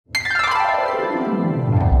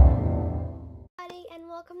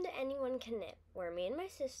Can Knit, where me and my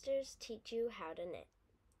sisters teach you how to knit.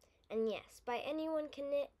 And yes, by anyone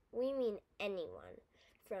can knit, we mean anyone.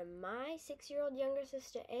 From my 6-year-old younger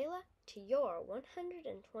sister Ayla to your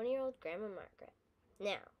 120-year-old Grandma Margaret.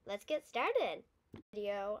 Now, let's get started! In this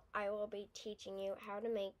video, I will be teaching you how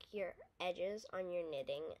to make your edges on your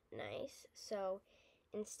knitting nice. So,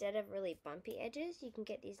 instead of really bumpy edges, you can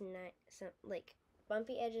get these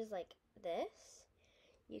bumpy edges like this.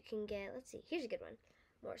 You can get, let's see, here's a good one.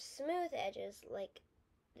 More smooth edges like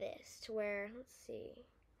this, to where, let's see,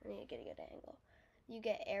 I need to get a good angle. You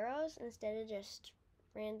get arrows instead of just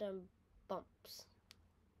random bumps.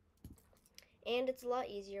 And it's a lot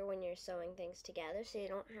easier when you're sewing things together, so you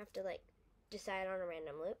don't have to decide on a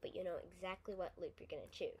random loop, but you know exactly what loop you're going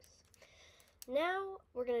to choose. Now,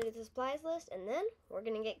 we're going to do the supplies list, and then we're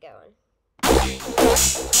going to get going.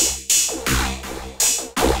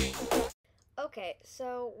 Okay,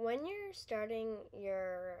 so when you're starting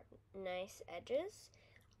your nice edges,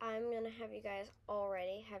 I'm going to have you guys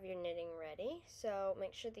already have your knitting ready. So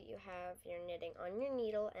make sure that you have your knitting on your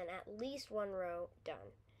needle and at least one row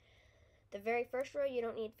done. The very first row, you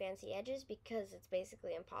don't need fancy edges because it's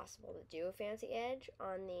basically impossible to do a fancy edge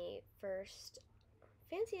on the first.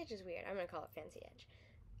 Fancy edge is weird. I'm going to call it fancy edge.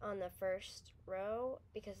 On the first row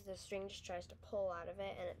because the string just tries to pull out of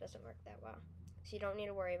it and it doesn't work that well. So you don't need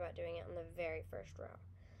to worry about doing it on the very first row.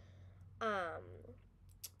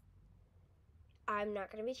 I'm not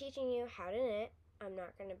going to be teaching you how to knit. I'm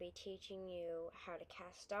not going to be teaching you how to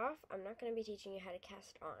cast off. I'm not going to be teaching you how to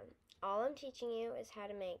cast on. All I'm teaching you is how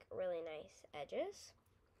to make really nice edges.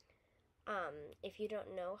 If you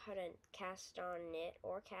don't know how to cast on, knit,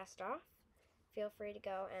 or cast off, feel free to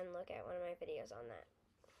go and look at one of my videos on that.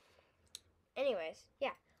 Anyways,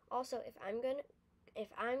 yeah. Also, if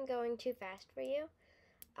I'm going too fast for you,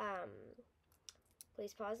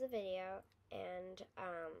 please pause the video and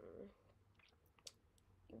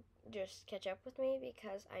just catch up with me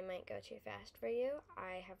because I might go too fast for you.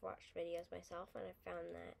 I have watched videos myself and I've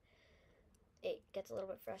found that it gets a little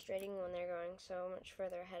bit frustrating when they're going so much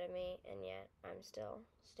further ahead of me and yet I'm still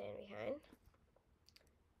staying behind.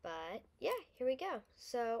 But yeah, here we go.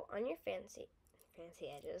 So on your fancy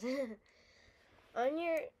edges, on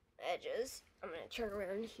your edges, I'm going to turn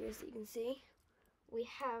around here so you can see. We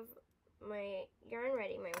have my yarn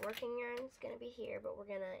ready. My working yarn is going to be here, but we're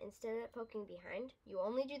going to, instead of poking behind, you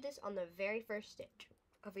only do this on the very first stitch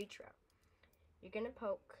of each row. You're going to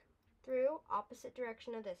poke through opposite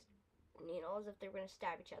direction of this needle as if they're going to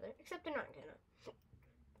stab each other, except they're not going to.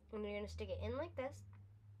 And you're going to stick it in like this,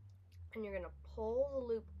 and you're going to pull the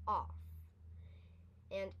loop off.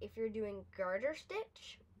 And if you're doing garter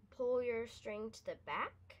stitch, pull your string to the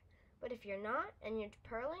back, but if you're not and you're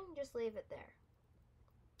purling, just leave it there.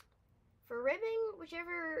 For ribbing,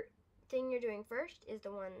 whichever thing you're doing first is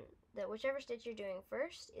whichever stitch you're doing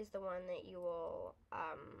first is the one that you will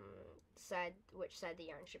decide which side the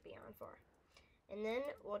yarn should be on for. And then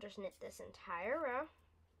we'll just knit this entire row.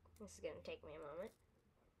 This is going to take me a moment.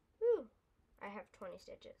 Woo! I have 20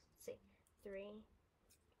 stitches. Let's see. 3,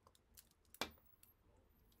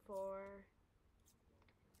 4,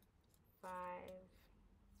 5,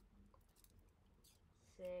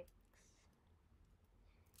 6,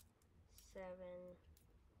 7,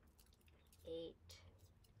 8,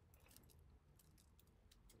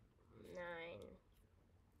 9,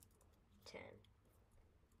 10,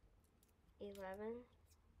 11,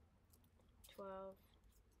 12,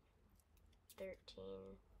 13,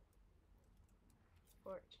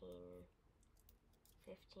 14,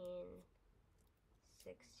 15,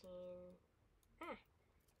 16,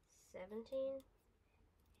 17,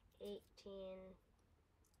 18,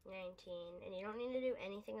 19, and you don't need to do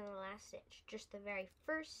anything on the last stitch, just the very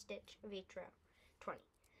first stitch of each row, 20.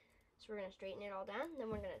 So we're going to straighten it all down, then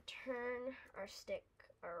we're going to turn our stick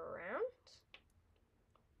around,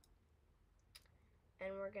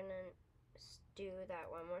 and we're going to do that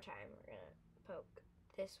one more time. We're going to poke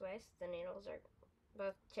this way so the needles are,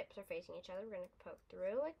 both tips are facing each other. We're going to poke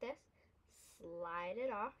through like this, slide it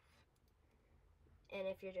off, and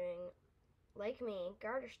if you're doing, like me,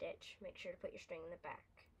 garter stitch, make sure to put your string in the back.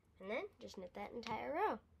 And then just knit that entire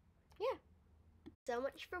row. Yeah. So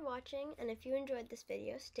much for watching, and if you enjoyed this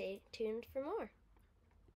video, stay tuned for more.